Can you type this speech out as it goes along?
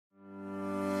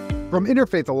From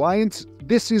Interfaith Alliance,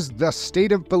 this is The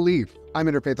State of Belief. I'm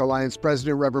Interfaith Alliance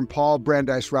President Reverend Paul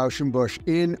Brandeis Raushenbush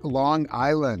in Long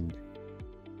Island.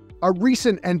 A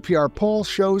recent NPR poll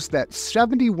shows that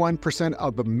 71%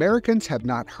 of Americans have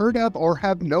not heard of or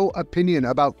have no opinion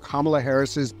about Kamala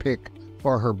Harris's pick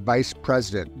for her vice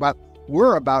president. But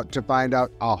we're about to find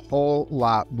out a whole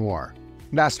lot more.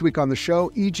 Last week on the show,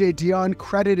 E.J. Dionne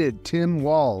credited Tim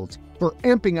Walz for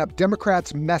amping up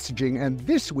Democrats' messaging, and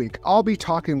this week I'll be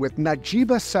talking with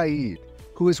Najeeba Saeed,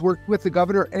 who has worked with the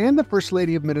governor and the First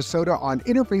Lady of Minnesota on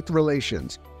interfaith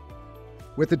relations.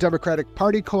 With the Democratic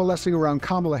Party coalescing around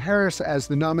Kamala Harris as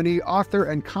the nominee, author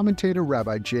and commentator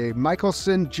Rabbi Jay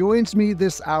Michaelson joins me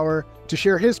this hour to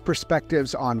share his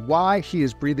perspectives on why he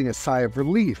is breathing a sigh of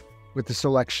relief with the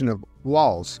selection of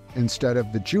Walz instead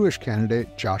of the Jewish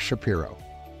candidate Josh Shapiro.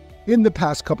 In the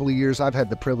past couple of years, I've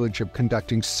had the privilege of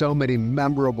conducting so many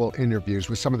memorable interviews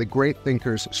with some of the great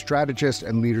thinkers, strategists,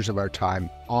 and leaders of our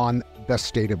time on the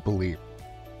state of belief.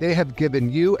 They have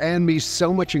given you and me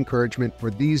so much encouragement for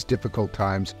these difficult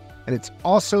times, and it's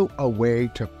also a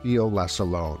way to feel less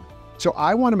alone. So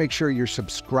I want to make sure you're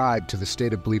subscribed to the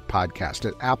State of Belief podcast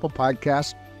at Apple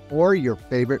Podcasts or your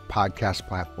favorite podcast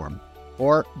platform,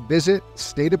 or visit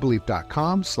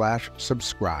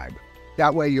stateofbelief.com/subscribe.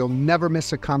 That way you'll never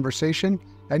miss a conversation,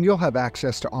 and you'll have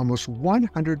access to almost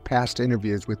 100 past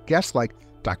interviews with guests like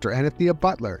Dr. Anthea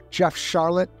Butler, Jeff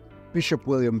Charlotte, Bishop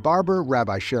William Barber,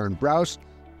 Rabbi Sharon Brous,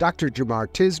 Dr. Jamar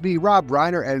Tisby, Rob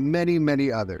Reiner, and many, many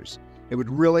others. It would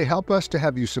really help us to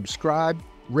have you subscribe,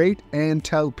 rate, and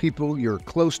tell people you're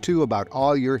close to about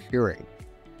all you're hearing.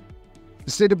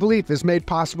 The State of Belief is made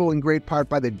possible in great part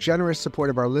by the generous support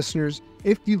of our listeners.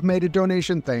 If you've made a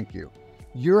donation, thank you.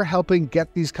 You're helping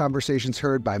get these conversations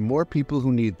heard by more people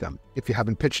who need them. If you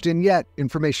haven't pitched in yet,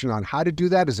 information on how to do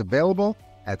that is available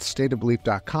at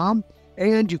stateofbelief.com,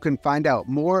 and you can find out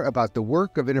more about the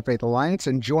work of Interfaith Alliance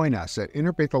and join us at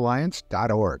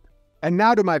interfaithalliance.org. And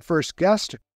now to my first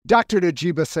guest. Dr.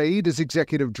 Najeeba Saeed is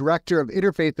Executive Director of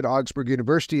Interfaith at Augsburg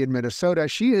University in Minnesota.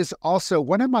 She is also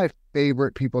one of my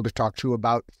favorite people to talk to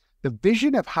about the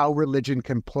vision of how religion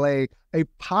can play a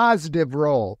positive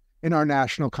role in our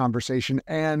national conversation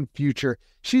and future.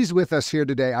 She's with us here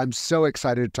today. I'm so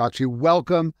excited to talk to you.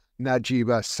 Welcome,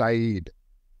 Najeeba Saeed.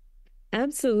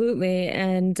 Absolutely.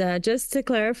 And just to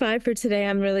clarify for today,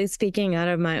 I'm really speaking out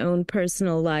of my own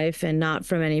personal life and not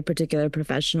from any particular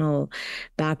professional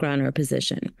background or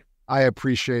position. I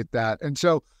appreciate that. And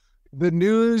so the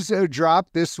news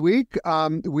dropped this week.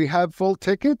 We have full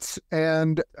tickets,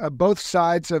 and both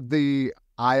sides of the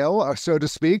aisle, so to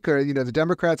speak, or, the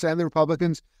Democrats and the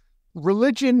Republicans,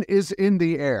 religion is in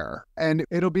the air, and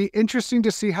it'll be interesting to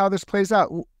see how this plays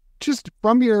out. Just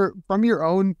from your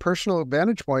own personal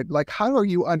vantage point, like, how are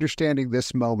you understanding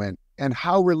this moment and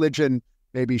how religion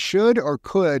maybe should or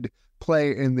could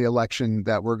play in the election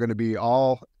that we're going to be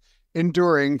all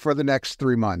enduring for the next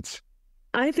 3 months?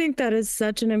 I think that is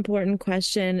such an important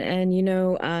question. And,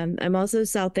 I'm also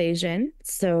South Asian.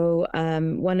 So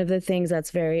one of the things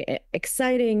that's very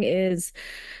exciting is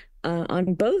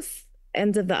on both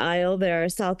ends of the aisle, there are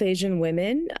South Asian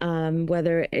women,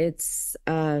 whether it's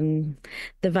the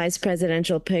vice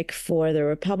presidential pick for the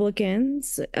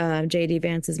Republicans, J.D.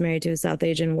 Vance is married to a South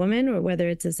Asian woman, or whether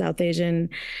it's a South Asian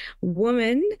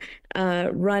woman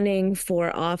running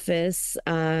for office,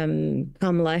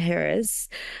 Kamala Harris.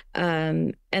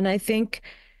 And I think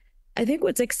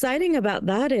what's exciting about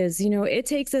that is, it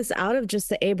takes us out of just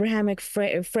the Abrahamic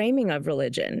framing of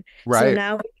religion. Right. So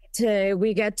now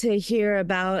we get to hear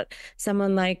about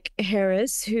someone like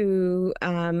Harris, who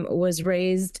was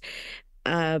raised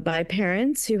by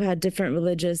parents who had different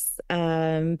religious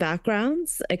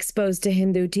backgrounds, exposed to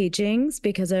Hindu teachings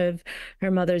because of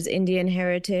her mother's Indian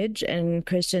heritage, and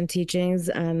Christian teachings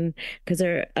because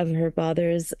of her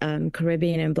father's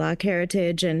Caribbean and Black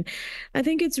heritage. And I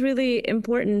think it's really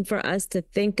important for us to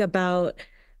think about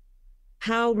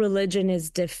how religion is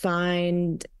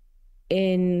defined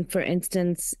in, for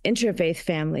instance, interfaith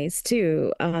families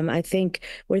too. I think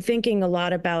we're thinking a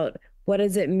lot about what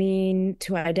does it mean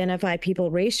to identify people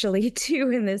racially too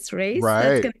in this race. Right.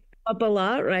 That's going to come up a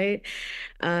lot, right?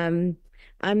 I'm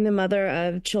the mother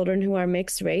of children who are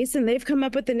mixed race, and they've come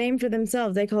up with the name for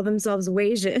themselves. They call themselves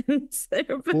Wasians.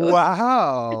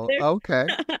 Wow. Okay.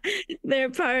 They're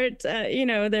part,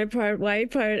 they're part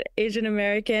white, part Asian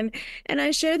American. And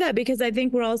I share that because I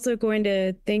think we're also going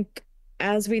to think,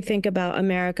 as we think about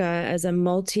America as a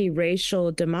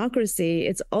multiracial democracy,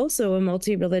 it's also a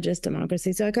multi-religious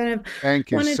democracy. So I kind of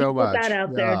wanted to put that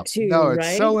out there too. No, it's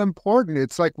right? so important.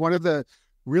 It's like one of the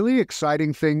really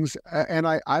exciting things, and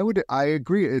I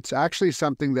agree. It's actually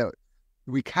something that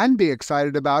we can be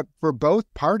excited about for both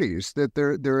parties, that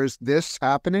there is this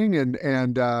happening, and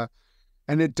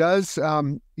it does,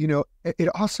 it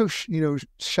also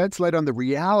sheds light on the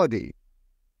reality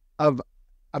of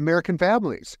American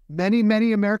families,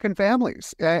 many American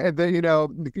families,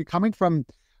 coming from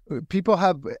people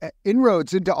have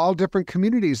inroads into all different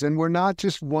communities, and we're not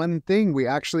just one thing. We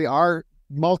actually are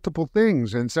multiple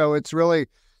things. And so it's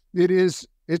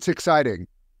exciting.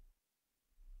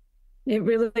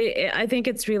 I think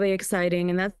it's really exciting.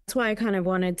 And that's why I kind of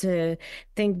wanted to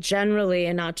think generally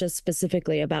and not just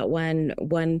specifically about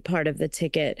one part of the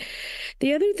ticket.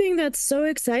 The other thing that's so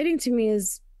exciting to me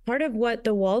is part of what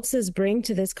the Walzes bring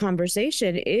to this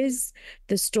conversation is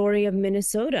the story of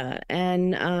Minnesota.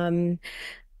 And,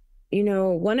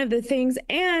 one of the things,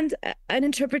 and an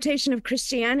interpretation of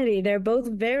Christianity. They're both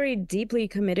very deeply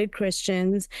committed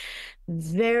Christians,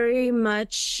 very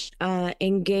much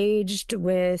engaged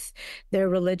with their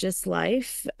religious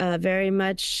life, very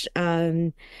much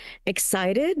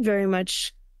excited, very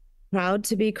much proud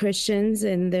to be Christians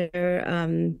in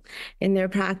their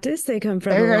practice. They come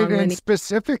from and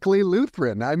specifically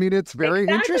Lutheran. I mean, it's very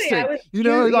interesting.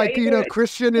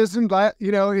 Christianism,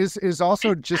 is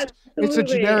also just it's a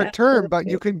generic term, but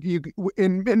you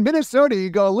in Minnesota you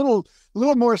go a little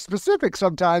more specific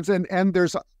sometimes, and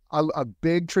there's a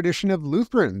big tradition of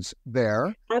Lutherans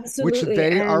there, which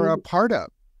they are a part of.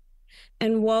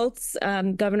 And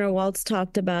Governor Walz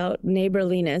talked about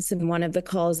neighborliness in one of the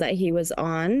calls that he was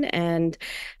on, and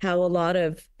how a lot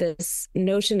of this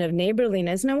notion of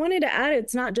neighborliness. And I wanted to add,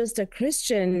 it's not just a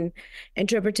Christian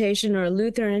interpretation or a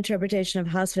Lutheran interpretation of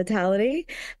hospitality,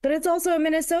 but it's also a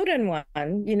Minnesotan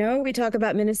one. We talk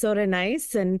about Minnesota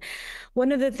nice. And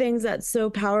one of the things that's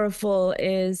so powerful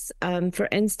is, for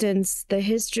instance, the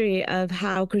history of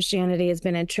how Christianity has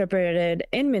been interpreted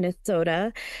in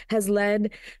Minnesota has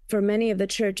led for many of the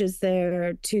churches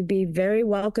there to be very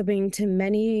welcoming to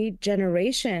many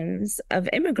generations of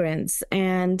immigrants.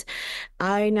 And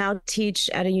I now teach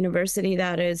at a university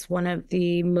that is one of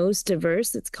the most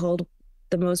diverse. It's called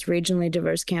the most regionally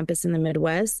diverse campus in the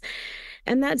Midwest.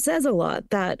 And that says a lot,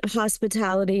 that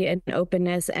hospitality and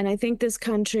openness. And I think this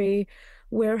country,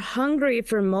 we're hungry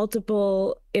for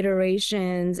multiple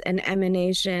iterations and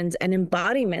emanations and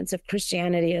embodiments of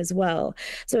Christianity as well.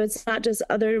 So it's not just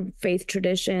other faith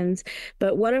traditions,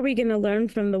 but what are we going to learn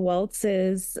from the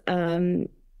Walzes'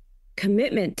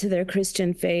 commitment to their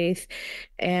Christian faith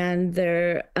and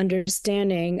their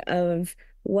understanding of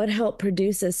what helped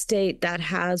produce a state that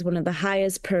has one of the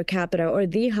highest per capita, or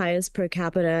the highest per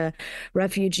capita,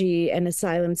 refugee and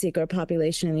asylum seeker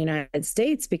population in the United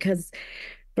States? Because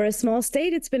for a small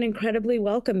state, it's been incredibly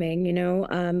welcoming.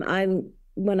 I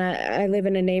live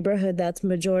in a neighborhood that's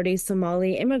majority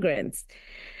Somali immigrants.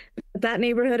 That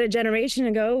neighborhood a generation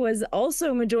ago was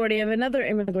also majority of another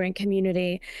immigrant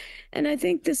community. And I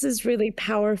think this is really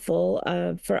powerful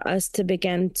for us to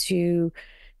begin to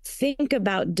think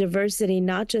about diversity,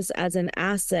 not just as an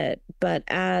asset, but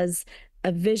as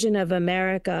a vision of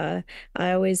America.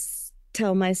 I always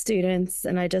tell my students,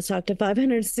 and I just talked to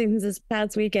 500 students this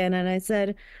past weekend, and I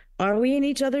said, are we in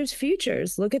each other's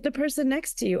futures? Look at the person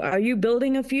next to you. Are you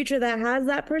building a future that has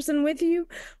that person with you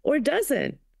or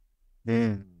doesn't?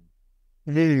 That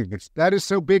is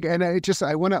so big. And I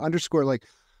want to underscore,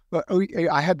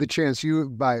 I had the chance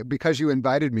because you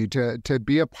invited me to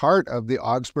be a part of the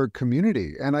Augsburg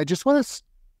community. And I just want to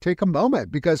take a moment,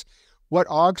 because what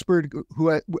Augsburg,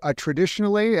 who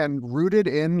traditionally and rooted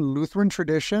in Lutheran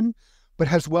tradition, but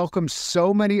has welcomed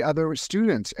so many other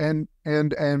students and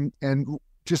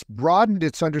just broadened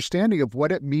its understanding of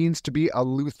what it means to be a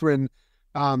Lutheran,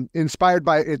 inspired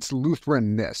by its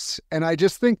Lutheranness. And I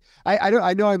just think, I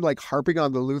know I'm harping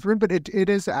on the Lutheran, but it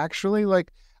is actually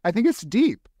I think it's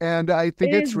deep, and I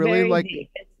think it's really deep.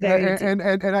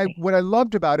 What I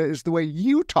loved about it is the way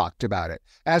you talked about it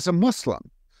as a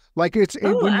Muslim. When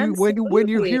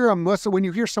you hear a Muslim, when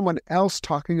you hear someone else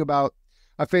talking about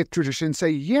a faith tradition, say,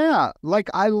 yeah,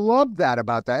 I love that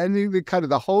about that. And the kind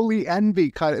of the holy envy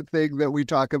kind of thing that we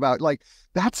talk about,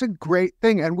 that's a great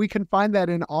thing. And we can find that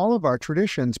in all of our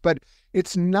traditions, but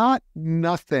it's not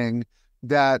nothing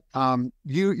that,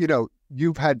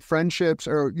 you've had friendships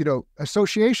or,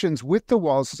 associations with the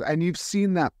Walzes, and you've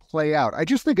seen that play out. I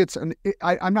just think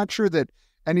I'm not sure that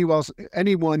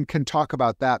anyone can talk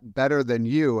about that better than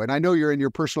you. And I know you're in your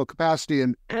personal capacity.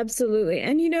 And absolutely.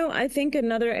 And, I think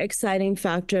another exciting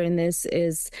factor in this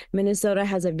is Minnesota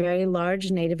has a very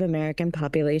large Native American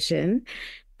population.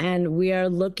 And we are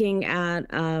looking at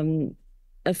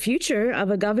a future of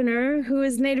a governor who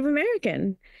is Native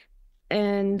American.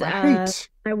 And Right.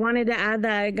 I wanted to add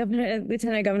that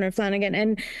Lieutenant Governor Flanagan.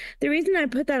 And the reason I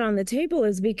put that on the table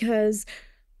is because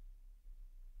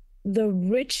the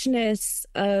richness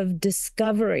of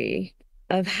discovery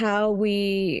of how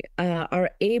we are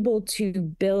able to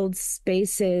build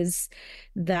spaces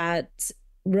that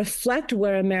reflect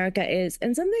where America is.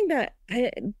 And something that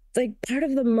like part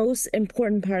of the most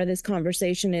important part of this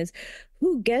conversation is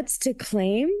who gets to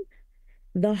claim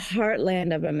the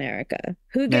heartland of America,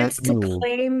 who Man, gets to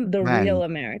claim the man, real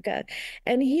America.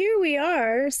 And here we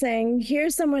are saying,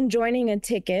 here's someone joining a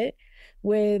ticket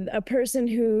with a person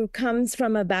who comes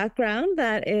from a background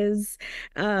that is,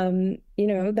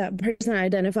 that person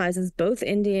identifies as both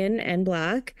Indian and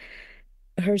Black,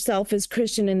 herself is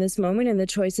Christian in this moment, and the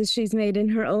choices she's made in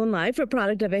her own life, a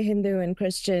product of a Hindu and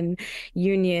Christian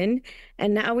union.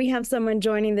 And now we have someone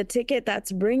joining the ticket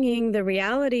that's bringing the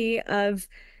reality of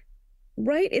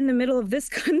right in the middle of this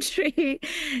country,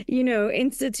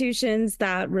 institutions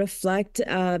that reflect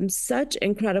such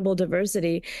incredible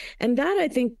diversity. And that, I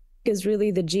think, is really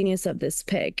the genius of this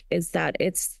pick, is that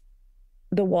it's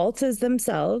the Walzes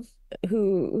themselves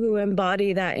who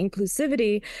embody that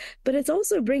inclusivity, but it's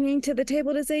also bringing to the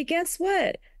table to say, guess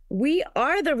what? We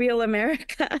are the real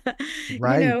America. A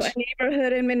right,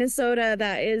 neighborhood in Minnesota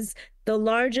that is the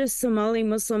largest Somali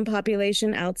Muslim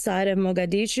population outside of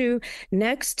Mogadishu,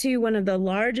 next to one of the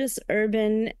largest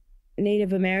urban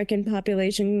Native American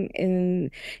population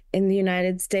in the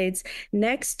United States,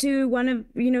 next to one of,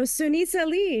 Sunisa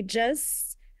Lee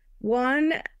just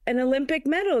won an Olympic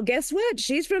medal. Guess what?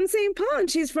 She's from St. Paul, and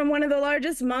she's from one of the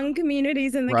largest Hmong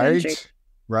communities in the country.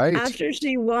 right, right. After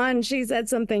she won, she said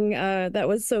something that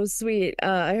was so sweet.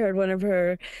 I heard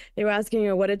they were asking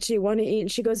her, what did she want to eat?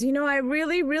 And she goes, I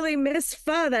really, really miss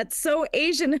pho. That's so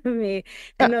Asian of me.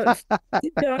 And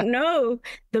you don't know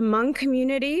the Hmong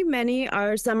community.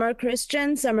 Some are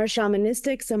Christian, some are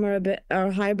shamanistic, some are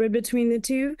hybrid between the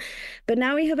two. But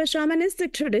now we have a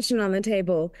shamanistic tradition on the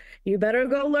table. You better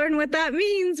go learn what that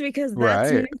means, because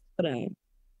that's Right. Minnesota.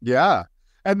 Yeah.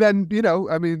 And then,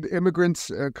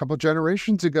 immigrants a couple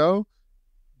generations ago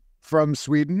from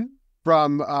Sweden,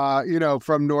 from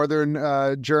northern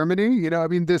Germany,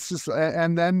 this is,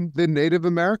 and then the Native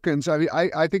Americans.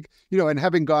 I think, and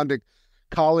having gone to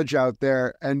college out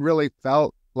there and really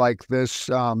felt like this,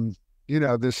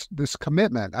 this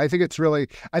commitment. I think it's really,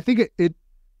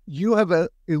 you have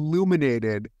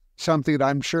illuminated something that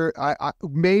I'm sure I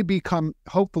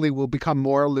hopefully will become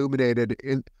more illuminated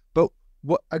but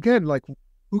what, again, like,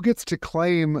 who gets to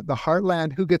claim the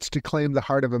heartland, who gets to claim the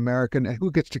heart of America, and who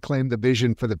gets to claim the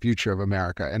vision for the future of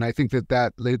America? And I think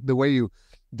that the way you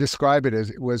describe it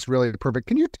was really perfect.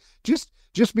 Can you just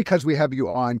because we have you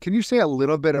on, can you say a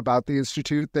little bit about the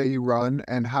institute that you run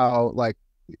and how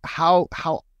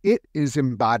it is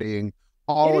embodying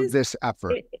all of this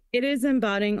effort? It is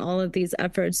embodying all of these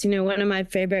efforts. One of my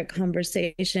favorite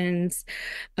conversations,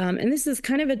 and this is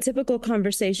kind of a typical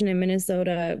conversation in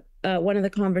Minnesota. One of the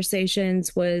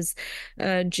conversations was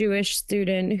a Jewish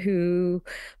student who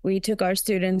we took our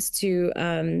students to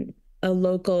one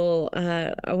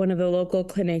of the local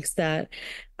clinics that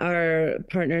our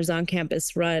partners on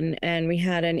campus run. And we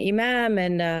had an imam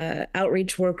and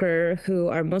outreach worker who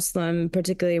are Muslim,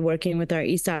 particularly working with our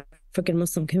East African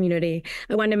Muslim community.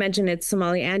 I wanted to mention it's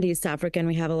Somali and East African.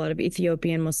 We have a lot of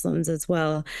Ethiopian Muslims as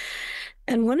well.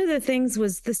 And one of the things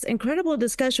was this incredible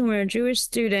discussion where a Jewish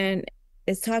student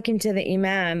is talking to the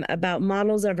imam about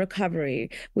models of recovery.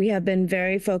 We have been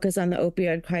very focused on the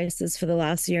opioid crisis for the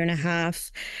last year and a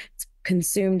half. It's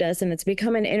consumed us, and it's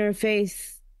become an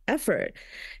interfaith effort.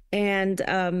 And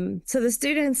so the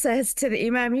student says to the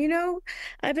imam,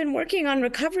 I've been working on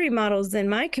recovery models in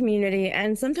my community,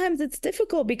 and sometimes it's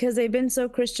difficult because they've been so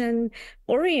Christian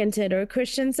oriented or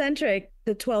Christian centric,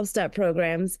 the 12-step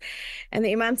programs. And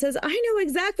the imam says, I know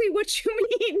exactly what you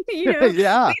mean.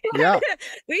 Yeah,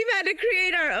 we've had to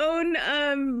create our own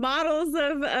models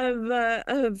of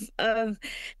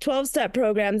 12-step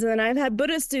programs. And then I've had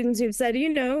Buddhist students who've said,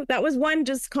 that was one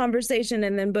just conversation.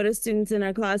 And then Buddhist students in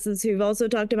our classes who've also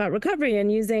talked about recovery and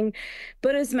using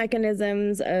Buddhist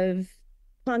mechanisms of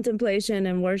contemplation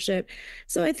and worship.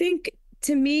 So I think,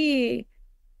 to me,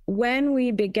 when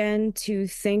we begin to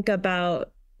think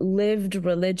about lived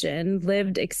religion,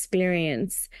 lived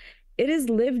experience, it is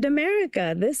lived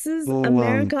America. This is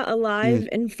America alive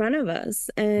in front of us.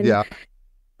 And yeah.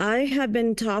 I have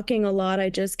been talking a lot. I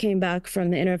just came back from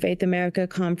the Interfaith America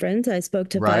conference. I spoke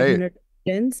to 500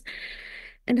 students.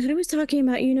 And I was talking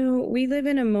about, we live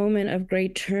in a moment of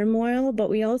great turmoil, but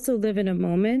we also live in a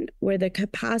moment where the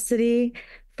capacity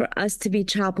for us to be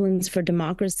chaplains for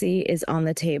democracy is on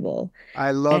the table.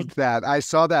 I And loved that. I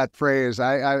saw that phrase.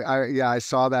 I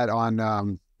saw that on,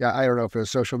 I don't know if it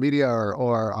was social media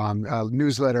or a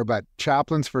newsletter, but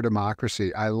chaplains for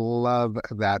democracy. I love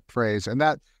that phrase. And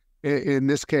that, in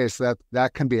this case,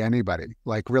 that can be anybody,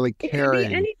 like really it can be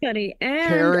caring, anybody.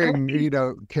 And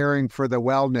caring for the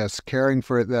wellness, caring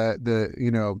for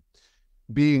the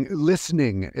being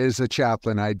listening is a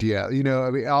chaplain idea.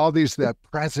 I mean, all these, that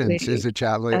presence is a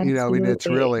chaplain. I mean, it's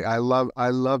really, I love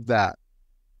that.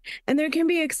 And there can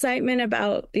be excitement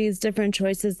about these different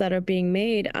choices that are being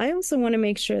made. I also want to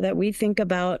make sure that we think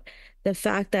about the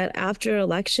fact that after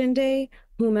Election Day,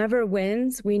 whomever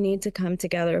wins, we need to come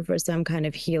together for some kind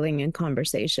of healing and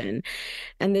conversation.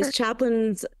 And this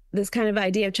kind of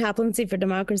idea of chaplaincy for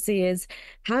democracy is,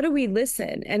 how do we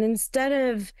listen? And instead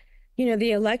of,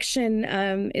 the election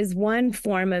is one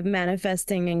form of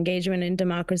manifesting engagement in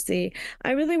democracy.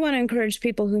 I really want to encourage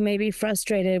people who may be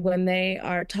frustrated when they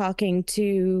are talking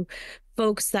to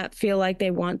folks that feel like they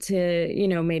want to,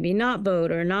 maybe not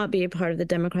vote or not be a part of the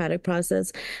democratic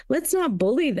process. Let's not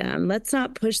bully them. Let's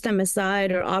not push them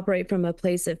aside or operate from a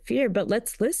place of fear, but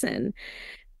let's listen.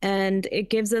 And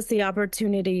it gives us the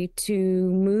opportunity to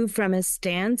move from a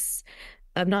stance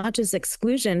of not just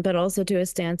exclusion, but also to a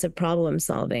stance of problem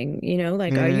solving.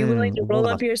 Are you willing to roll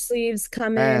up your sleeves,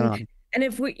 come in? And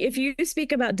if you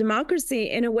speak about democracy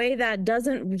in a way that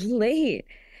doesn't relate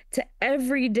to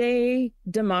everyday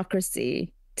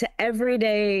democracy, to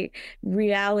everyday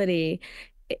reality,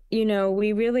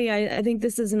 we really, I think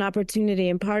this is an opportunity.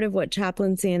 And part of what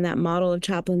chaplaincy and that model of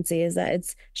chaplaincy is that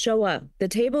it's show up. The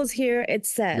table's here, it's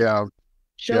set. Yeah.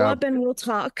 Show up and we'll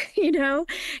talk,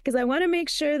 because I want to make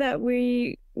sure that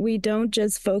we don't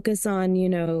just focus on,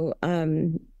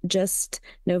 just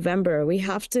November. We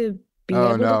have to be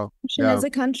able to function as a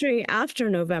country after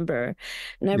November.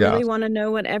 And I really want to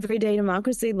know what everyday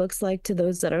democracy looks like to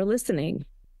those that are listening.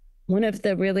 One of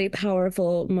the really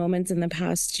powerful moments in the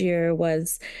past year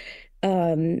was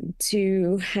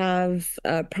to have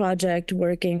a project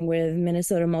working with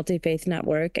Minnesota Multi-Faith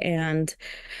Network, and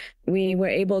we were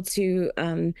able to,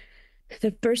 the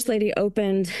First Lady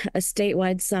opened a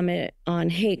statewide summit on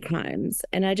hate crimes.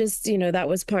 And I just, that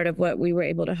was part of what we were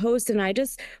able to host. And I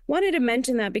just wanted to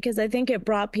mention that because I think it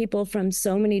brought people from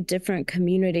so many different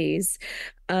communities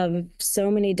of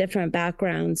so many different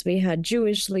backgrounds. We had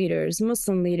Jewish leaders,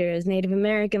 Muslim leaders, Native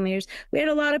American leaders. We had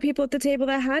a lot of people at the table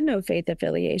that had no faith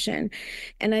affiliation.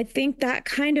 And I think that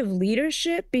kind of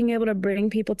leadership, being able to bring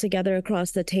people together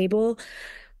across the table.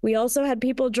 We also had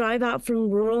people drive out from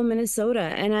rural Minnesota.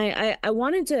 And I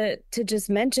wanted to just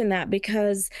mention that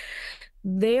because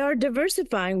they are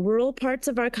diversifying rural parts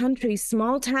of our country.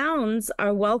 Small towns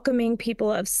are welcoming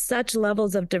people of such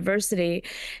levels of diversity.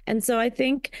 And so I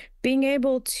think being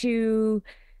able to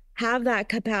have that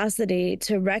capacity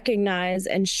to recognize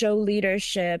and show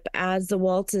leadership, as the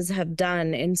Walzes have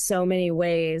done in so many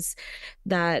ways,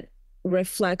 that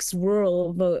reflects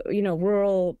rural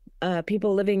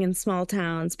people living in small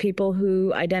towns, people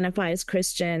who identify as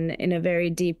Christian in a very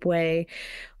deep way,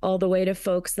 all the way to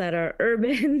folks that are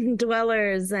urban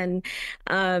dwellers and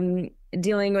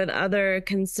dealing with other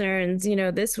concerns.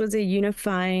 This was a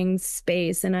unifying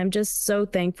space, and I'm just so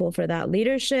thankful for that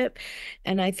leadership.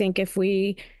 And I think if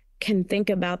we can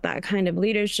think about that kind of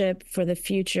leadership for the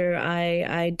future,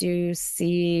 I do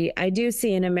see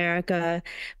in America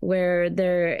where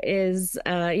there is,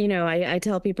 I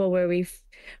tell people where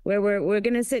we're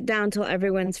going to sit down till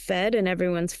everyone's fed and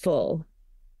everyone's full.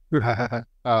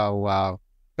 Oh, wow.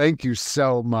 Thank you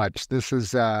so much. This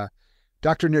is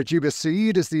Dr. Najeeba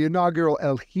Saeed is the inaugural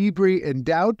El Hebri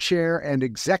Endowed Chair and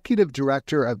Executive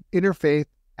Director of Interfaith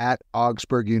at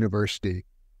Augsburg University.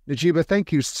 Najeeba,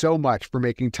 thank you so much for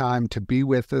making time to be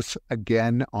with us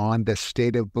again on The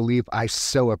State of Belief. I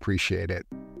so appreciate it.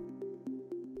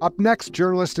 Up next,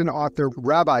 journalist and author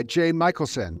Rabbi Jay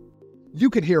Michaelson. You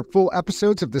can hear full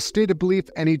episodes of The State of Belief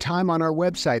anytime on our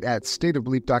website at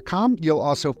stateofbelief.com. You'll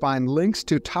also find links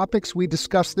to topics we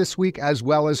discussed this week, as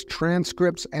well as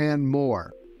transcripts and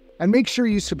more. And make sure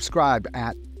you subscribe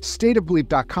at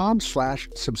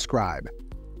stateofbelief.com/subscribe.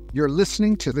 You're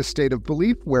listening to The State of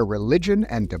Belief, where religion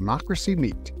and democracy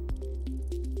meet.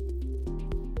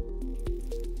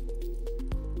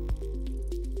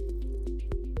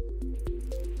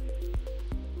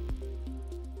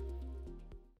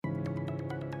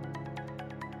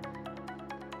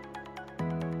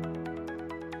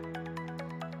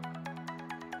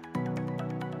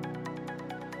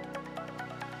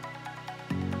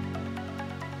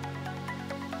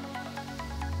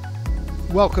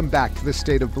 Welcome back to The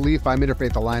State of Belief. I'm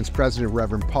Interfaith Alliance President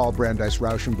Reverend Paul Brandeis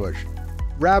Raushenbush.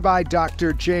 Rabbi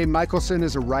Dr. Jay Michaelson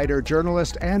is a writer,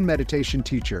 journalist, and meditation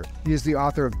teacher. He is the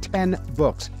author of 10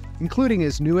 books, including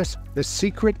his newest, The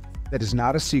Secret That Is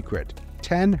Not a Secret,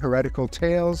 10 Heretical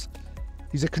Tales.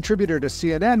 He's a contributor to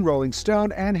CNN, Rolling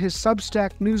Stone, and his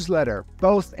Substack newsletter,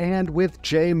 Both and with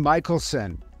Jay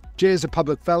Michaelson. Jay is a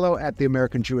public fellow at the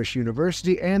American Jewish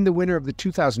University and the winner of the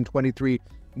 2023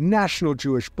 National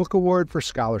Jewish Book Award for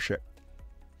Scholarship.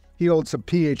 He holds a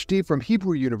PhD from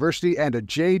Hebrew University and a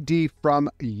JD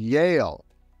from Yale,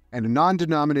 and a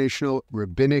non-denominational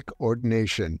rabbinic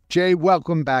ordination. Jay,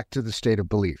 welcome back to the State of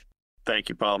Belief. Thank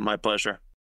you, Paul. My pleasure.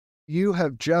 You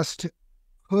have just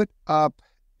put up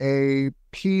a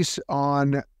piece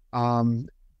on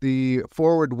the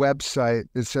Forward website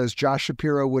that says Josh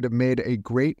Shapiro would have made a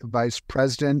great vice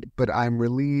president, but I'm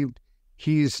relieved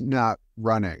he's not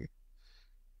running.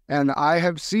 And I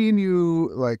have seen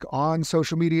you like on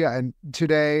social media and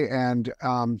today, and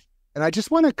I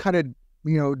just want to kind of,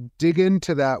 dig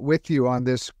into that with you on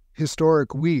this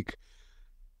historic week.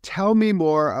 Tell me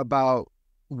more about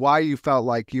why you felt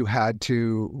like you had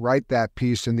to write that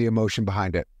piece and the emotion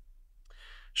behind it.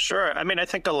 Sure. I mean, I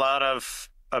think a lot of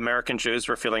American Jews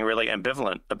were feeling really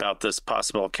ambivalent about this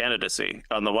possible candidacy.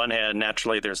 On the one hand,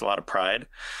 naturally, there's a lot of pride.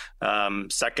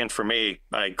 Second, for me,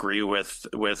 I agree with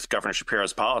Governor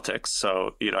Shapiro's politics.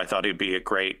 So, I thought he'd be a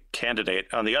great candidate.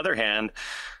 On the other hand,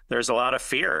 there's a lot of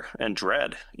fear and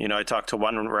dread. I talked to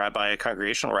one rabbi, a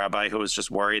congregational rabbi, who was just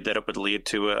worried that it would lead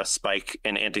to a spike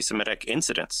in anti-Semitic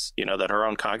incidents, that her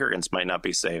own congregants might not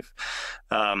be safe.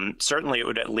 Certainly, it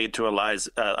would lead to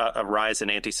a rise in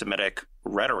anti-Semitic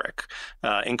rhetoric,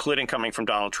 including coming from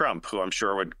Donald Trump, who I'm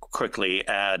sure would quickly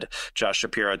add Josh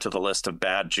Shapiro to the list of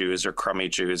bad Jews or crummy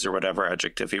Jews or whatever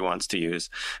adjective he wants to use,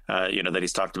 that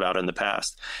he's talked about in the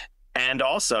past. And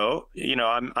also,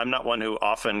 I'm not one who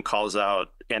often calls out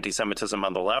anti-Semitism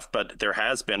on the left, but there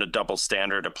has been a double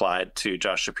standard applied to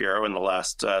Josh Shapiro in the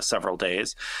last several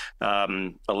days,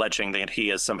 alleging that he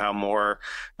is somehow more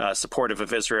supportive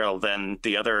of Israel than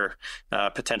the other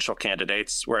potential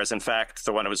candidates, whereas in fact,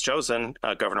 the one who was chosen,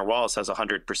 Governor Walz, has a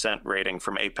 100% rating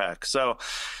from AIPAC. So,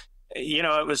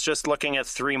 it was just looking at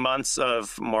 3 months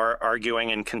of more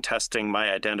arguing and contesting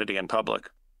my identity in public.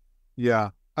 Yeah.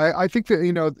 I think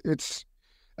that, it's,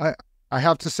 I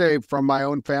have to say from my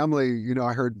own family,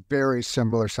 I heard very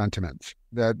similar sentiments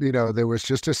that, there was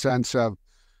just a sense of,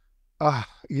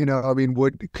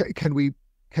 can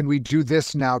we do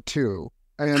this now too?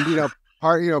 And,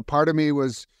 part of me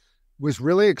was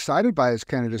really excited by his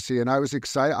candidacy, and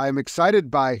I'm excited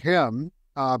by him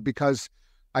because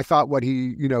I thought what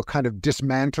he, kind of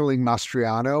dismantling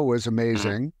Mastriano was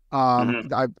amazing.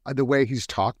 The way he's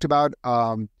talked about,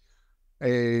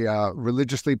 a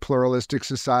religiously pluralistic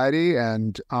society,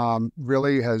 and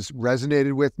really has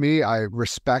resonated with me. I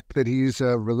respect that he's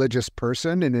a religious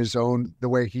person in the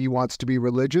way he wants to be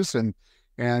religious, and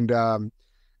I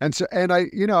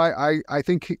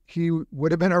think he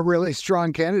would have been a really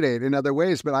strong candidate in other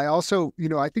ways. But I also,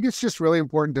 I think it's just really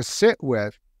important to sit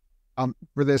with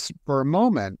for a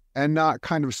moment and not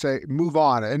kind of say move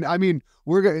on. And I mean,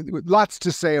 lots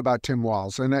to say about Tim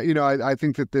Walz, and I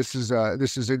think that this is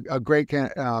a great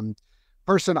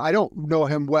person. I don't know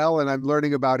him well, and I'm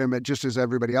learning about him just as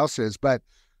everybody else is. But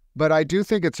I do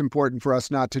think it's important for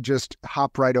us not to just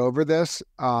hop right over this.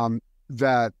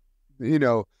 That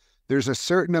there's a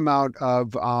certain amount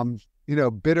of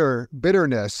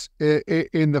bitterness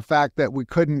in the fact that we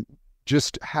couldn't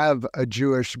just have a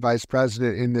Jewish vice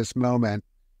president in this moment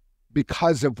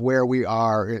because of where we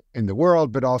are in the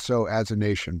world, but also as a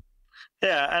nation.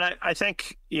 Yeah, and I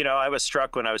think, I was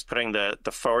struck when I was putting the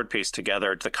Forward piece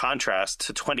together, the contrast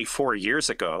to 24 years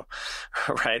ago,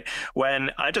 right?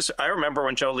 When I remember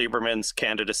when Joe Lieberman's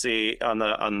candidacy on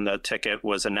the ticket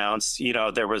was announced,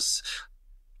 there was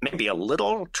maybe a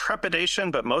little trepidation,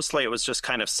 but mostly it was just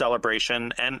kind of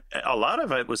celebration. And a lot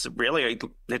of it was really,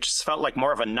 it just felt like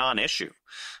more of a non-issue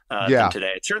than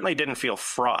today. It certainly didn't feel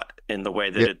fraught in the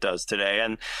way that it does today.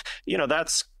 And,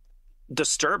 that's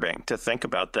disturbing to think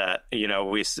about that.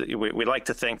 We like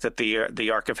to think that the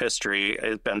arc of history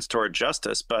bends toward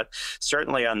justice, but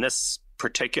certainly on this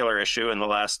particular issue in the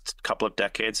last couple of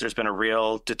decades, there's been a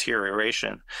real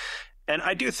deterioration. And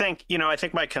I do think, I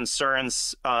think my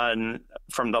concerns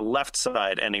from the left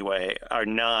side anyway are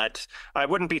not, I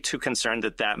wouldn't be too concerned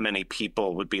that many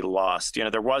people would be lost.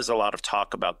 There was a lot of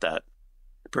talk about that,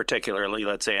 particularly,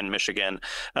 let's say, in Michigan,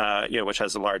 which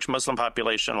has a large Muslim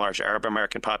population, a large Arab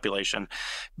American population.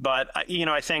 But,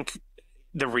 I think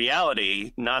the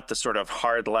reality, not the sort of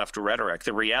hard left rhetoric,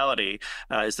 the reality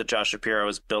is that Josh Shapiro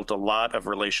has built a lot of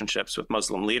relationships with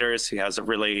Muslim leaders. He has a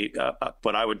really,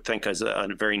 what I would think is a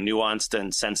very nuanced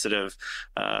and sensitive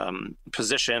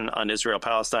position on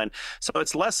Israel-Palestine. So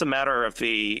it's less a matter of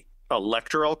the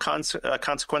electoral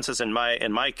consequences in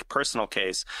my personal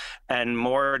case, and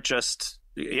more just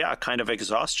kind of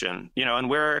exhaustion, and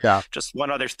we're just one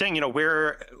other thing,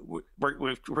 we're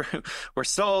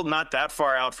still not that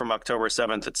far out from October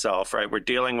 7th itself, right? We're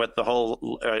dealing with the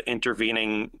whole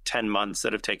intervening 10 months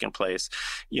that have taken place.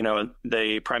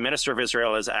 The Prime Minister of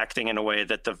Israel is acting in a way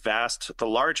that the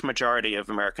large majority of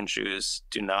American Jews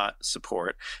do not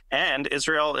support, and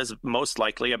Israel is most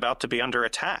likely about to be under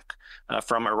attack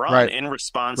from Iran in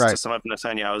response to some of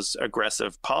Netanyahu's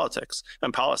aggressive politics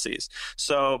and policies.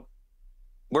 So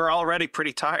we're already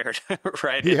pretty tired,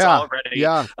 right? It's already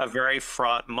a very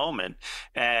fraught moment.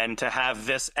 And to have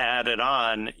this added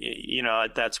on,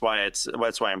 that's why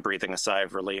I'm breathing a sigh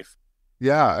of relief.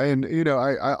 Yeah. And,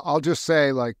 I'll just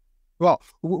say, like, well,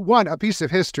 one, a piece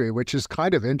of history, which is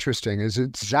kind of interesting, is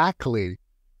exactly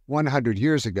 100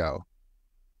 years ago.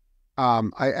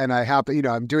 I'm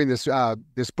doing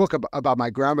this book about my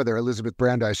grandmother, Elizabeth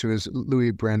Brandeis, who is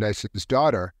Louis Brandeis'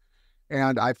 daughter.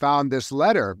 And I found this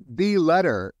letter, the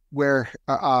letter where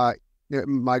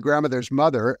my grandmother's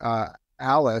mother,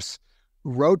 Alice,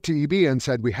 wrote to EB and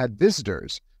said we had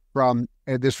visitors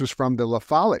this was from the La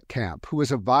Follette camp, who was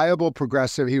a viable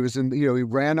progressive. He was he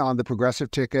ran on the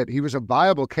progressive ticket. He was a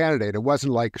viable candidate. It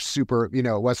wasn't like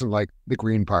it wasn't like the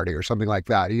Green Party or something like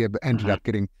that. He ended up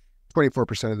getting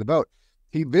 24% of the vote.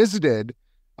 He visited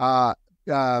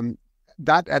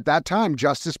that at that time,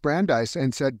 Justice Brandeis,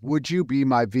 and said, "Would you be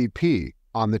my VP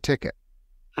on the ticket?"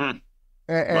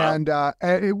 And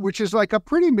which is like a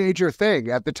pretty major thing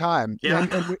at the time. Yeah.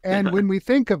 And when we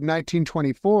think of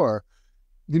 1924,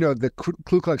 the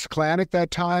Ku Klux Klan at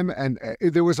that time, and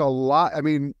there was a lot. I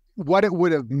mean, what it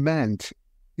would have meant,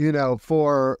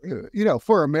 for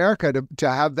America to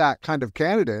have that kind of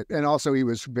candidate, and also he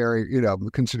was very,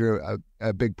 considered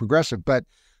a big progressive, but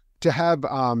to have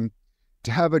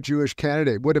a Jewish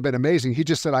candidate would have been amazing. He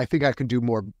just said, "I think I can do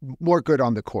more good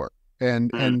on the court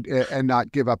and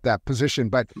not give up that position."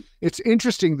 But it's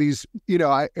interesting, these,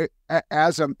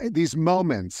 these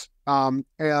moments. And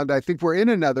I think we're in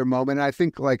another moment. And I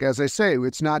think, like, as I say,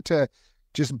 it's not to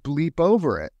just bleep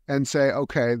over it and say,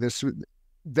 okay,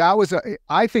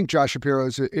 I think Josh Shapiro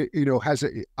is, has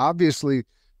obviously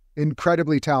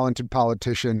incredibly talented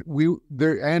politician.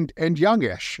 And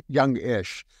youngish.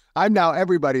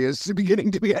 Everybody is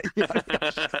beginning to be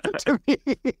to me,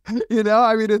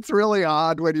 I mean, it's really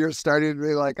odd when you're starting to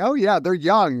be like, oh yeah, they're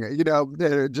young,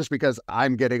 just because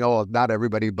I'm getting old. Not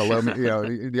everybody below me,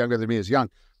 younger than me is young,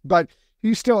 but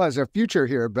he still has a future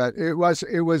here. But it was,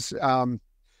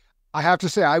 I have to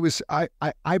say, I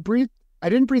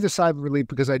didn't breathe a sigh of relief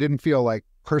because I didn't feel like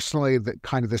personally that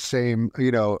kind of the same,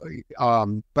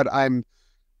 but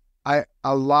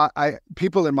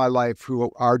people in my life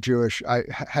who are Jewish, I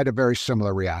had a very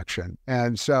similar reaction.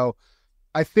 And so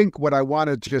I think what I want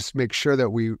to just make sure that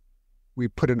we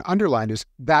put an underline is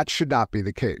that should not be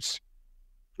the case.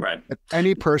 Right. That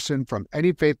any person from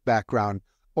any faith background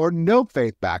or no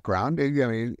faith background,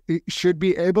 should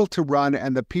be able to run,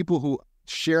 and the people who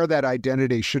share that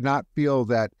identity should not feel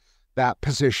that that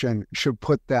position should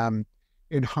put them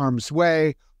in harm's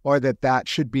way, or that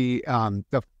should be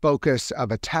the focus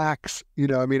of attacks.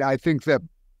 I think that,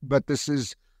 but this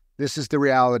is the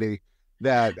reality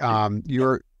that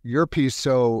your piece,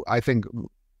 so I think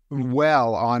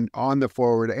well on the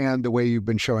forward, and the way you've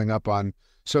been showing up on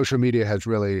social media has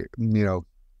really,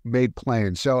 made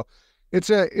plain. So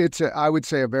I would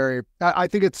say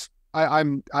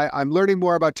I'm learning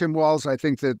more about Tim Walz. I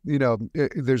think that,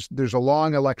 there's a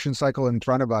long election cycle in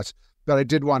front of us, but I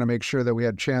did want to make sure that we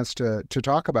had a chance to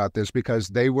talk about this, because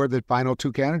they were the final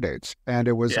two candidates, and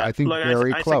it was, I think,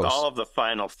 very close. I think all of the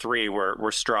final three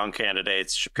were strong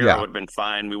candidates. Shapiro would have been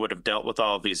fine. We would have dealt with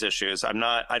all of these issues.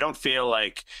 I don't feel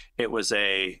like it was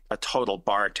a total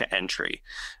bar to entry.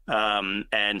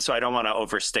 And so I don't want to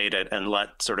overstate it and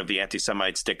let sort of the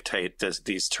anti-Semites dictate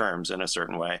these terms in a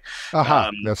certain way.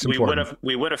 That's important.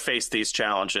 We would have faced these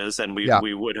challenges, and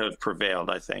we would have prevailed,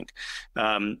 I think.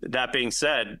 That being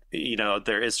said,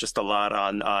 there is just a lot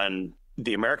on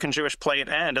the American Jewish plate.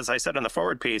 And as I said in the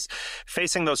forward piece,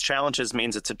 facing those challenges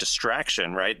means it's a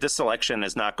distraction, right? This election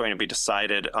is not going to be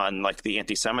decided on like the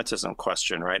anti-Semitism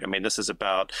question, right? I mean, this is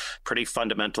about pretty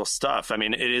fundamental stuff. I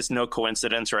mean, it is no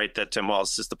coincidence, right, that Tim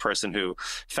Walz is the person who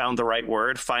found the right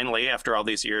word finally after all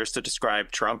these years to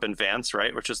describe Trump and Vance,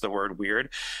 right, which is the word weird.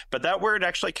 But that word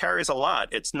actually carries a lot.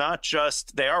 It's not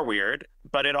just they are weird,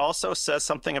 but it also says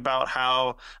something about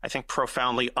how I think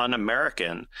profoundly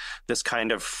un-American this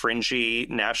kind of fringy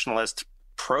nationalist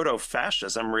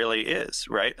proto-fascism really is,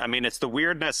 right? I mean, it's the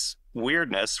weirdness,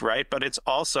 right? But it's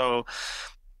also,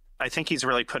 I think he's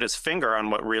really put his finger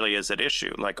on what really is at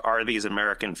issue. Like, are these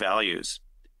American values?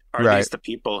 Are Right. these the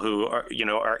people who are,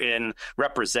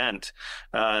 represent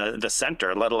the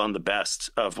center, let alone the best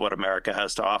of what America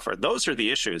has to offer? Those are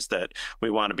the issues that we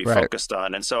want to be Right. focused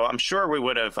on. And so I'm sure we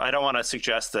would have, I don't want to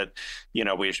suggest that,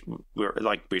 we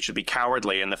should be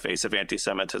cowardly in the face of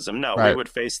anti-Semitism. No, Right. we would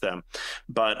face them.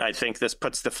 But I think this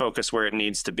puts the focus where it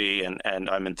needs to be. And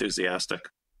I'm enthusiastic.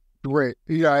 Great.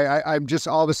 I'm just,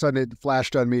 all of a sudden it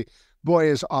flashed on me.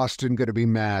 Boy, is Austin going to be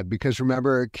mad, because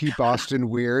remember, keep Austin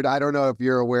weird. I don't know if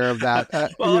you're aware of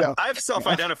that. Well, I've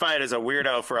self-identified as a weird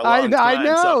for a long time. I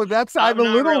know. So I'm a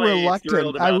little really reluctant.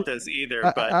 Thrilled about this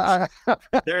either, but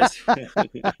there's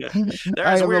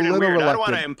weird and weird. I don't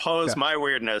want to impose my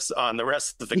weirdness on the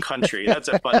rest of the country. That's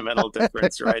a fundamental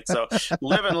difference, right? So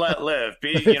live and let live.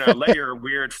 Let your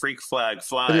weird freak flag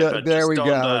fly. Yeah, but there we don't,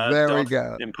 go. There we don't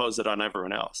go. Impose it on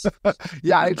everyone else.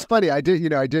 Yeah, it's funny. I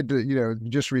did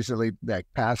just recently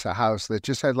pass a house that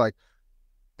just had like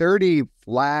 30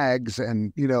 flags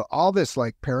and all this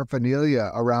like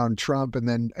paraphernalia around Trump, and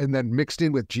then mixed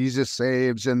in with Jesus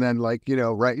saves, and then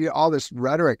all this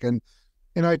rhetoric, and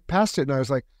I passed it and I was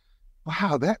like,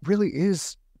 wow, that really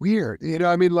is weird.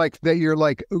 I mean, like that you're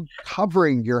like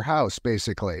covering your house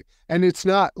basically, and it's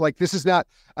not like, this is not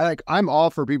like, I'm all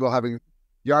for people having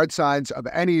yard signs of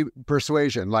any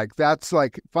persuasion, like that's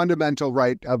like fundamental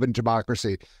right of a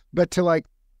democracy, but to like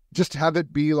just have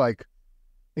it be like,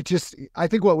 I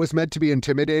think what was meant to be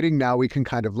intimidating, now we can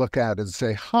kind of look at it and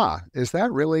say,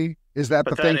 is that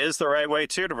the thing? That is the right way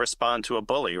too to respond to a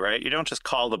bully, right? You don't just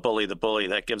call the bully.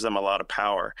 That gives them a lot of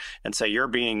power, and say, you're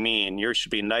being mean, you should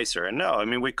be nicer. And no, I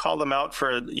mean, we call them out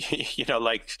for,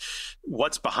 like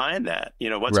what's behind that,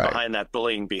 what's Right. behind that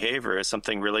bullying behavior is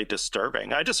something really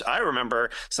disturbing. I remember,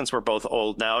 since we're both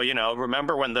old now,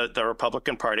 remember when the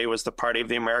Republican Party was the party of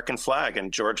the American flag,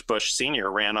 and George Bush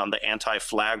Sr. ran on the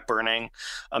anti-flag burning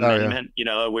amendment.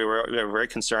 We were very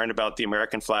concerned about the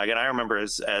American flag. And I remember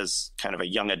as kind of a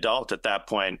young adult at that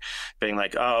point being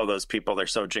like, oh, those people, they're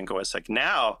so jingoistic.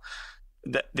 Now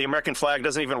the American flag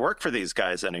doesn't even work for these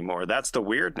guys anymore. That's the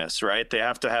weirdness, right? They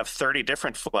have to have 30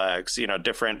 different flags,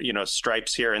 different,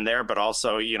 stripes here and there, but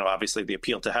also, obviously the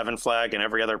appeal to heaven flag and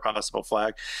every other possible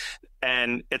flag.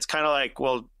 And it's kind of like,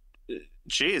 well,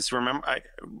 geez, remember,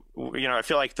 I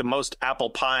feel like the most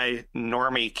apple pie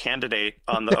normie candidate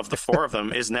of the four of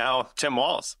them is now Tim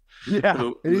Walz. Yeah,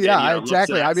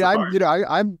 exactly. I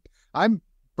mean, I'm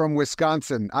from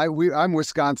Wisconsin. I'm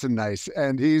Wisconsin nice,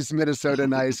 and he's Minnesota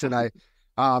nice, and I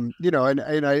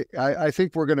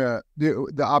think we're gonna,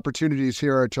 the opportunities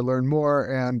here are to learn more,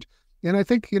 and I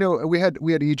think we had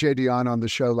EJ Dion on the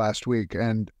show last week,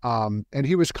 and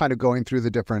he was kind of going through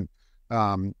the different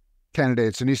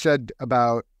candidates, and he said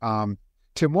about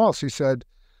Tim Walz, he said,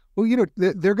 well,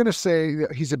 they're going to say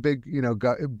he's a big,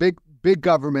 big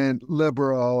government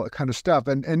liberal kind of stuff,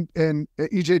 and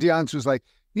EJ Dion's was like,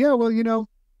 yeah, well,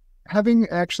 having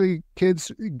actually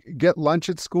kids get lunch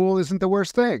at school isn't the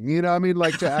worst thing. I mean,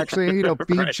 like to actually,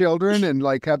 feed Right. children and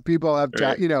like have people have,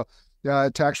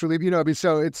 tax relief, I mean,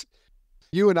 so it's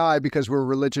you and I, because we're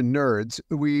religion nerds,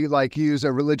 we like use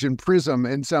a religion prism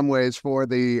in some ways for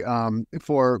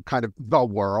for kind of the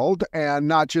world, and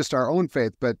not just our own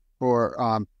faith, but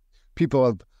for people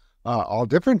of all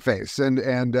different faiths.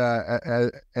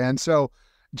 And so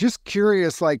just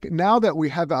curious, like now that we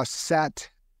have a set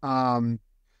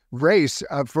race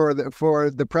for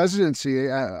the presidency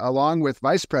along with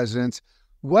vice presidents,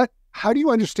 how do you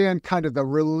understand kind of the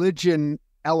religion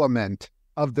element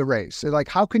of the race? Like,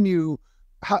 how do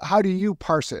you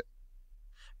parse it?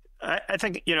 I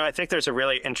think there's a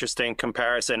really interesting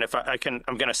comparison. If I can,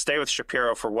 I'm going to stay with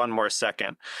Shapiro for one more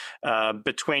second,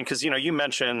 because you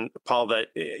mentioned, Paul, that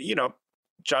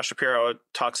Josh Shapiro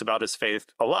talks about his faith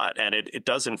a lot, and it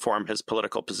does inform his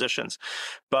political positions.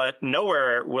 But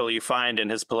nowhere will you find in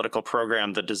his political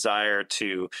program the desire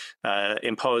to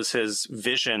impose his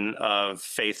vision of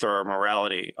faith or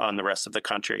morality on the rest of the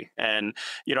country. And,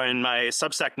 in my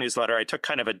Substack newsletter, I took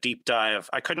kind of a deep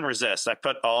dive. I couldn't resist. I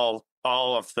put all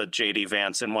of the JD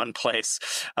Vance in one place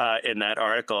in that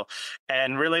article,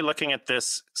 and really looking at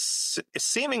this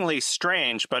seemingly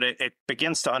strange, but it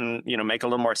begins to make a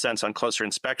little more sense on closer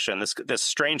inspection. This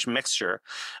strange mixture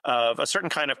of a certain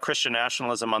kind of Christian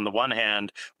nationalism on the one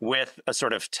hand with a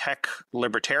sort of tech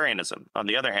libertarianism on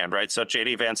the other hand, right? So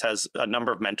JD Vance has a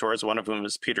number of mentors, one of whom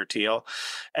is Peter Thiel,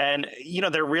 and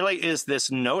there really is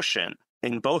this notion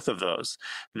in both of those,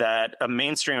 that a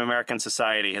mainstream American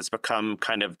society has become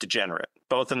kind of degenerate,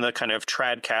 both in the kind of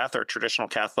trad cath or traditional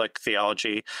Catholic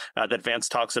theology that Vance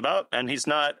talks about. And he's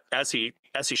not, as he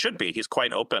should be, he's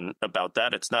quite open about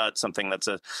that. It's not something that's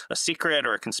a secret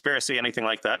or a conspiracy, anything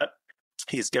like that.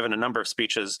 He's given a number of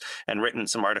speeches and written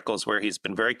some articles where he's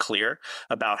been very clear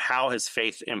about how his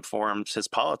faith informs his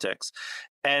politics.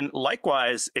 And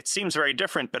likewise, it seems very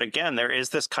different. But again, there is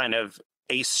this kind of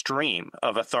a stream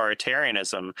of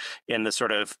authoritarianism in the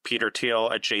sort of Peter Thiel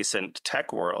adjacent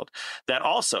tech world that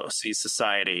also sees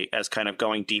society as kind of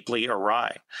going deeply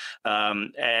awry.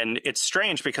 And it's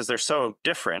strange because they're so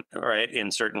different, right, in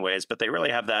certain ways, but they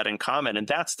really have that in common. And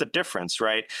that's the difference,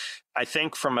 right? I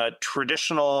think from a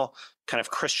traditional kind of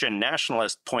Christian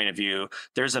nationalist point of view,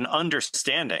 there's an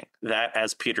understanding that,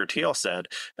 as Peter Thiel said,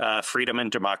 freedom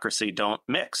and democracy don't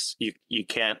mix. You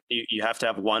can't, you have to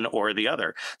have one or the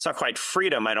other. It's not quite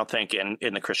freedom, I don't think,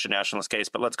 in the Christian nationalist case,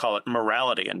 but let's call it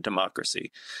morality and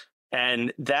democracy.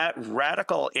 And that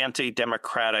radical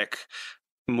anti-democratic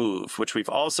move, which we've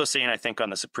also seen, I think, on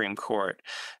the Supreme Court,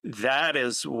 that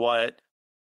is what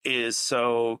is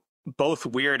so both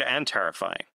weird and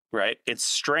terrifying. Right? It's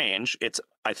strange. It's,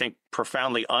 I think,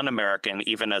 profoundly un-American,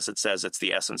 even as it says it's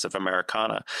the essence of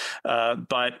Americana.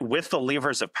 But with the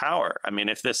levers of power, I mean,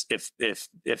 if this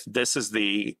is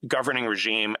the governing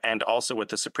regime, and also with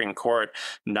the Supreme Court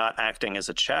not acting as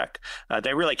a check,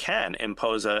 they really can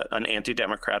impose an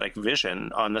anti-democratic vision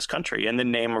on this country in the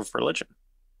name of religion.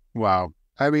 Wow.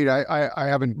 I mean, I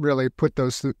haven't really put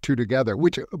those two together.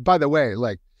 Which, by the way,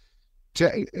 like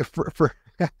for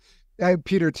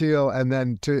Peter Thiel, and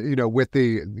then with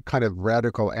the kind of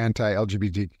radical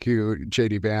anti-LGBTQ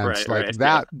J.D. Vance,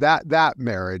 that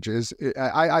marriage is.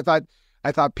 I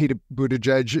thought Pete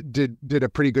Buttigieg did a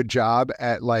pretty good job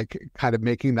at like kind of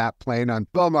making that plain on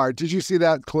Belmar. Did you see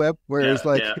that clip where it's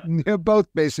like both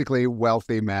basically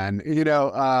wealthy men?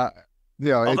 Although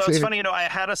it's funny, I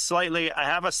have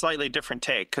a slightly different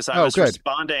take, because I was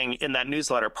responding in that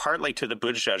newsletter partly to the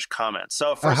Buttigieg comments.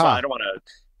 So first of all, I don't want to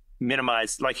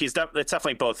minimize, like, it's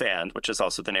definitely both and, which is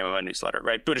also the name of my newsletter,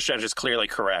 right? Buttigieg is clearly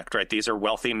correct, right? These are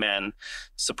wealthy men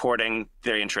supporting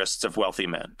the interests of wealthy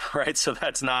men, right? So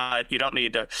that's not, you don't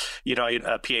need a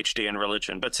PhD in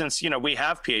religion. But since, we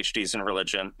have PhDs in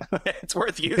religion, it's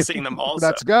worth using them also.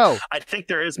 Let's go. I think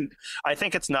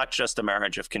it's not just a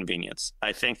marriage of convenience.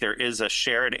 I think there is a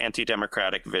shared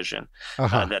anti-democratic vision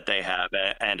that they have,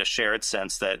 and a shared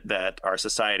sense that our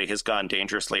society has gone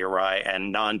dangerously awry,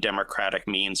 and non-democratic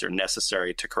means are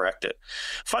necessary to correct it.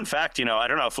 Fun fact, I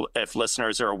don't know if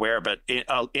listeners are aware, but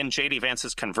in J.D.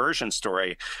 Vance's conversion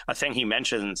story, a thing he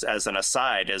mentions as an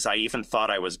aside is, I even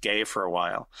thought I was gay for a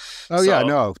while. Oh, yeah,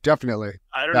 no, definitely.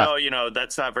 I don't know,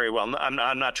 that's not very well. I'm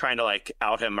not trying to like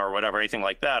out him or whatever, anything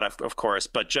like that, of course,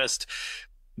 but just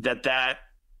that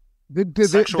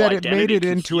sexual that it made it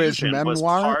into his memoir was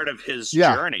part of his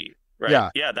journey.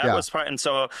 Right. Yeah, that was part. And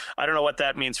so I don't know what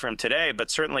that means for him today, but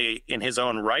certainly in his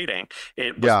own writing,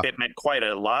 it meant quite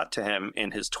a lot to him in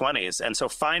his 20s. And so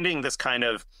finding this kind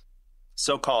of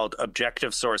so-called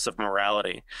objective source of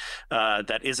morality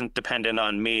that isn't dependent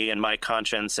on me and my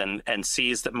conscience, and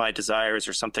sees that my desires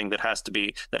are something that have to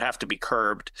be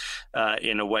curbed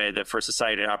in a way that for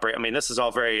society to operate. I mean, this is all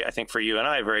very, I think for you and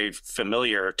I, very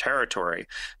familiar territory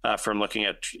from looking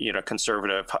at,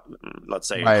 conservative, let's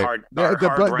say hard right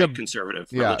conservative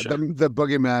religion. The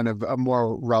boogeyman of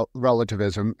moral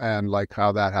relativism, and like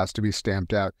how that has to be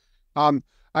stamped out. I'm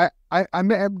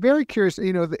very curious.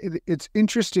 It's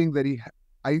interesting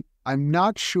that I'm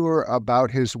not sure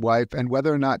about his wife and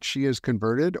whether or not she is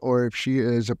converted, or if she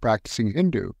is a practicing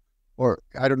Hindu, or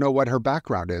I don't know what her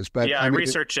background is. But I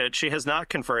researched it. She has not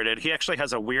converted. He actually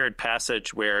has a weird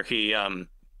passage where he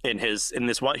in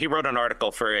this one, he wrote an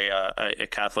article for a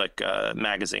Catholic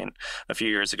magazine a few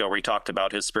years ago where he talked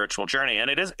about his spiritual journey, and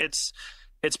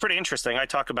it's pretty interesting. I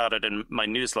talk about it in my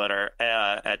newsletter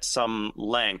at some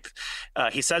length.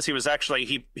 He says he was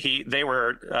actually, they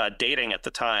were dating at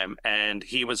the time, and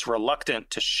he was reluctant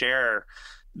to share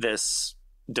this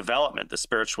development, the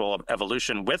spiritual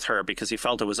evolution, with her, because he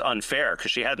felt it was unfair,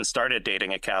 because she hadn't started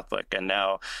dating a Catholic, and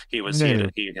now he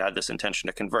had this intention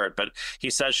to convert. But he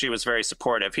says she was very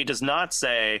supportive. He does not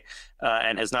say,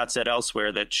 and has not said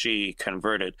elsewhere, that she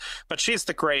converted. But she's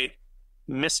the great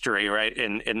mystery, right,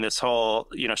 in this whole,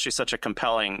 she's such a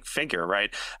compelling figure,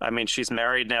 right? I mean, she's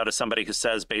married now to somebody who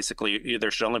says basically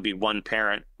there should only be one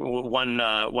parent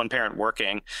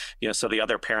working, so the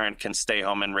other parent can stay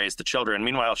home and raise the children.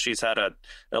 Meanwhile, she's had a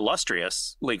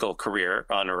illustrious legal career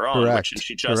on her own, Correct. Which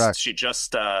she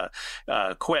just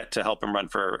quit to help him run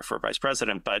for vice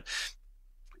president. But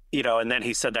and then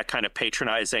he said that kind of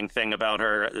patronizing thing about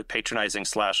her, patronizing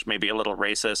 / maybe a little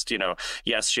racist,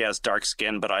 yes, she has dark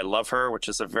skin, but I love her, which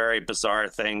is a very bizarre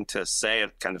thing to say.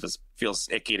 It kind of feels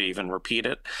icky to even repeat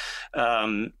it.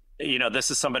 This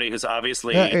is somebody who's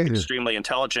obviously extremely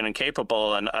intelligent and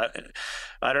capable. And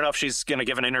I don't know if she's going to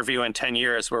give an interview in 10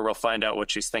 years where we'll find out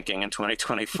what she's thinking in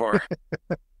 2024.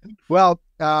 Well,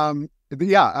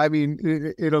 yeah, I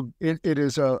mean, it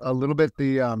is a little bit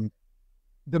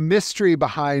the mystery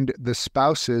behind the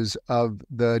spouses of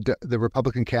the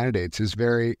Republican candidates is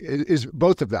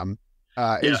both of them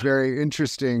is very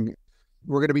interesting.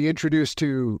 We're going to be introduced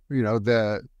to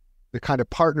the kind of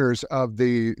partners of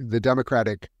the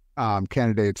Democratic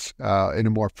candidates in a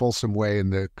more fulsome way in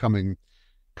the coming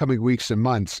weeks and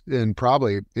months, and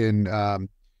probably in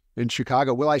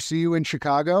Chicago. Will I see you in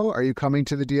Chicago? Are you coming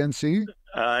to the DNC?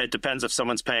 It depends if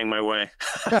someone's paying my way.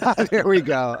 There we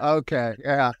go. Okay.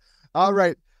 Yeah. All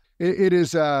right. It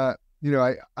is, I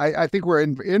think we're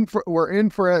in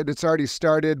for it. It's already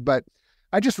started, but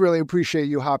I just really appreciate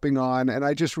you hopping on. And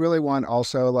I just really want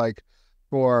also, like,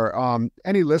 for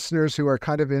any listeners who are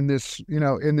kind of in this,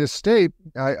 in this state,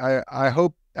 I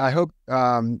hope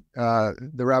the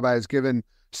rabbi has given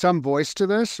some voice to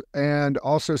this and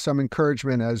also some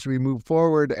encouragement as we move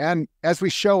forward and as we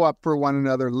show up for one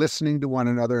another, listening to one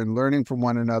another and learning from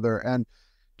one another. And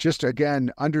just,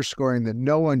 again, underscoring that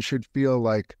no one should feel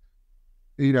like,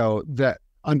 that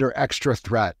under extra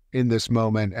threat in this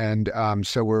moment. And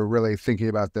so we're really thinking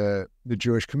about the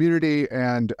Jewish community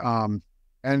and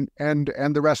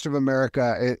the rest of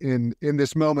America in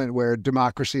this moment where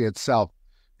democracy itself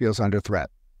feels under threat.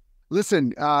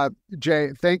 Listen,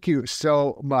 Jay, thank you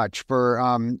so much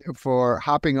for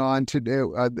hopping on today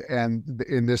and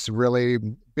in this really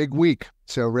big week.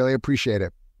 So really appreciate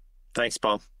it. Thanks,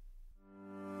 Paul.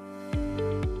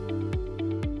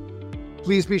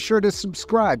 Please be sure to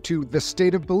subscribe to The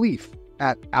State of Belief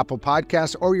at Apple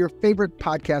Podcasts or your favorite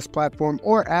podcast platform,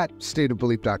 or at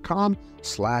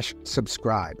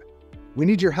stateofbelief.com/subscribe. We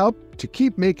need your help to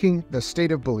keep making The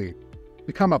State of Belief.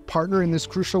 Become a partner in this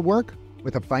crucial work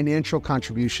with a financial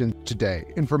contribution today.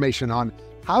 Information on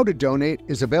how to donate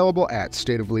is available at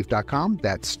stateofbelief.com.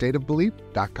 That's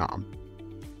stateofbelief.com.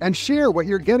 And share what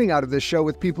you're getting out of this show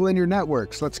with people in your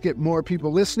networks. Let's get more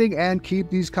people listening and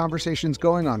keep these conversations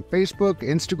going on Facebook,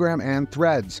 Instagram, and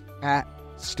Threads at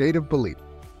State of Belief.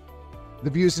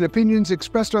 The views and opinions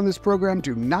expressed on this program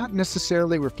do not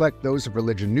necessarily reflect those of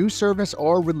Religion News Service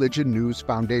or Religion News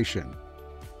Foundation.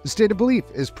 The State of Belief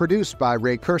is produced by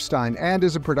Ray Kirstein and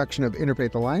is a production of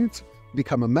Interfaith Alliance.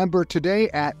 Become a member today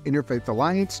at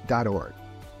interfaithalliance.org.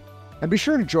 And be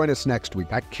sure to join us next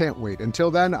week. I can't wait.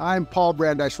 Until then, I'm Paul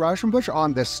Brandeis Raushenbush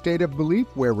on The State of Belief,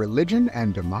 where religion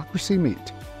and democracy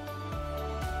meet.